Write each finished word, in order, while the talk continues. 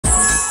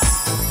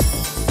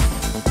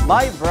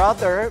My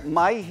brother,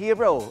 my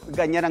hero.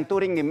 Ganyan ang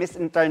turing ni Miss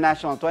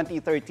International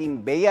 2013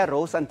 Bea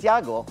Rose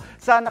Santiago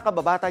sa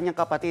nakababata niyang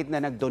kapatid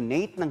na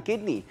nag-donate ng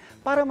kidney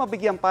para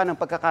mabigyan pa ng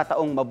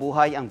pagkakataong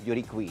mabuhay ang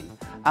beauty queen.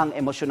 Ang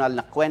emosyonal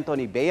na kwento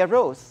ni Bea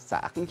Rose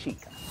sa aking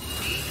chika.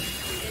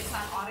 It's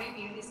an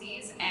autoimmune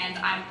disease and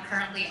I'm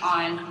currently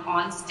on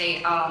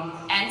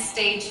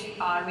end-stage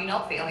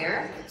renal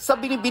failure. Sa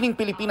binibining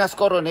Pilipinas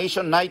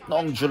Coronation Night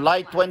noong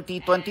July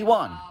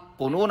 2021,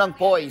 puno ng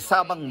poise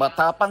sabang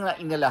matapang na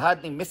inilahad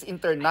ni Miss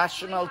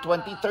International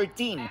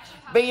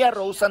 2013, Bea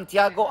Rose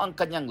Santiago ang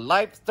kanyang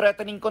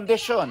life-threatening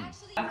condition.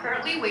 I'm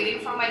currently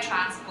waiting for my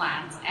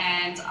transplant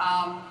and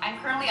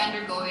I'm currently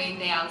undergoing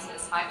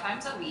dialysis 5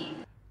 times a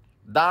week.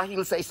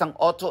 Dahil sa isang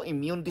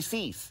autoimmune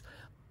disease,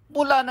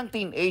 mula ng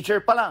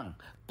teenager pa lang,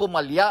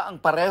 pumalya ang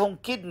parehong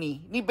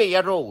kidney ni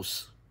Bea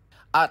Rose.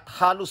 At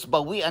halos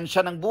bawian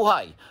siya ng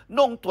buhay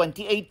noong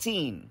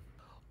 2018.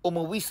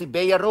 Umuwi si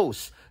Bea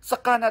Rose sa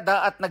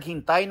Canada at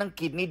naghintay ng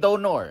kidney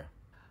donor.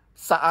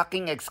 Sa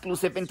aking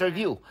exclusive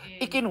interview,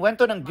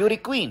 ikinwento ng beauty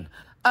queen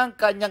ang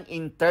kanyang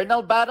internal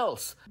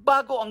battles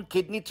bago ang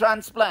kidney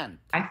transplant.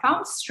 I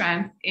found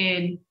strength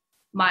in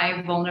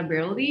my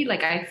vulnerability.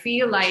 Like I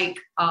feel like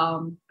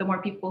the more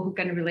people who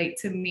can relate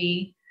to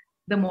me,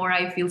 the more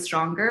I feel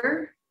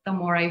stronger, the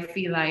more I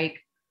feel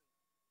like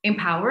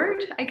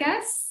empowered, I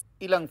guess.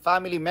 Ilang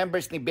family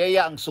members ni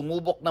Bea ang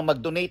sumubok na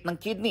mag-donate ng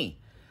kidney.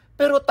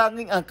 Pero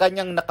tanging ang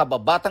kanyang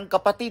nakababatang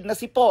kapatid na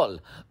si Paul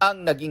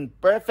ang naging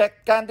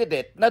perfect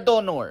candidate na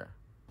donor.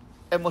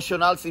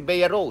 Emosyonal si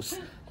Bea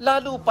Rose,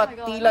 lalo pat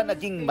tila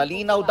naging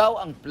malinaw daw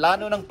ang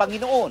plano ng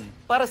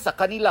Panginoon para sa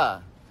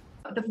kanila.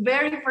 The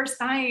very first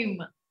time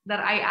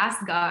that I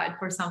asked God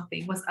for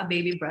something was a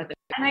baby brother.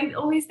 And I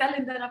always tell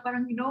him that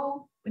parang,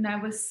 when I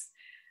was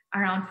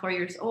around 4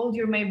 years old,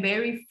 you're my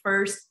very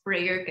first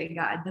prayer kay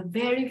God. The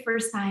very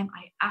first time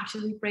I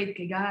actually prayed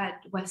kay God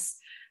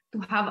was to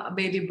have a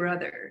baby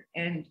brother,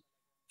 and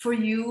for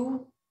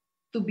you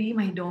to be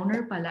my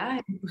donor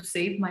pala and to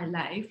save my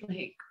life,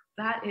 like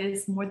that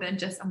is more than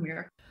just a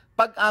miracle.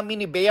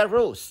 Pag-amin ni Bea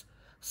Rose,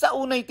 sa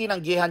unay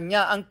tinanggihan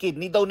niya ang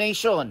kidney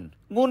donation,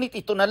 ngunit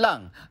ito na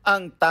lang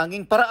ang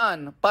tanging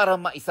paraan para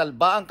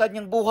maisalba ang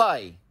kanyang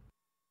buhay.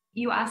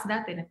 You ask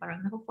dati na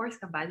parang napo-force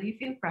ka ba? Do you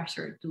feel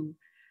pressure to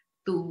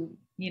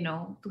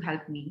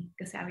help me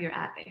kasi I'm your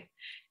ate?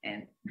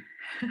 And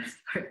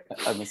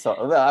I'm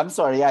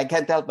sorry, I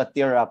can't help but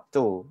tear up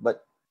too.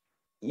 But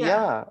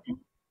yeah.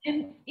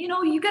 And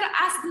you gotta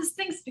ask these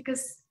things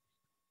because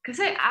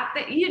ate,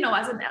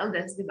 as an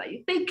eldest, diba,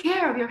 you take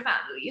care of your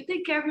family, you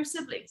take care of your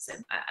siblings.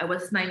 And I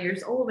was 9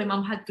 years old. My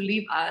mom had to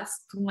leave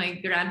us to my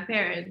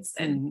grandparents,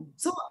 and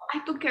so I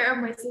took care of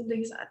my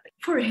siblings.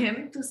 For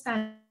him to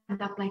stand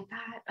up like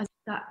that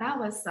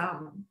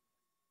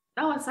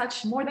was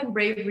such more than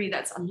bravery.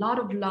 That's a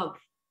lot of love.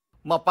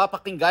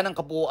 Mapapakinggan ang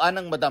kabuuan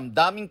ng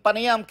madamdaming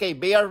panayam kay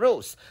Bea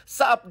Rose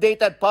sa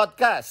updated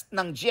podcast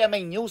ng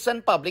GMA News and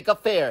Public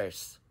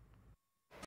Affairs.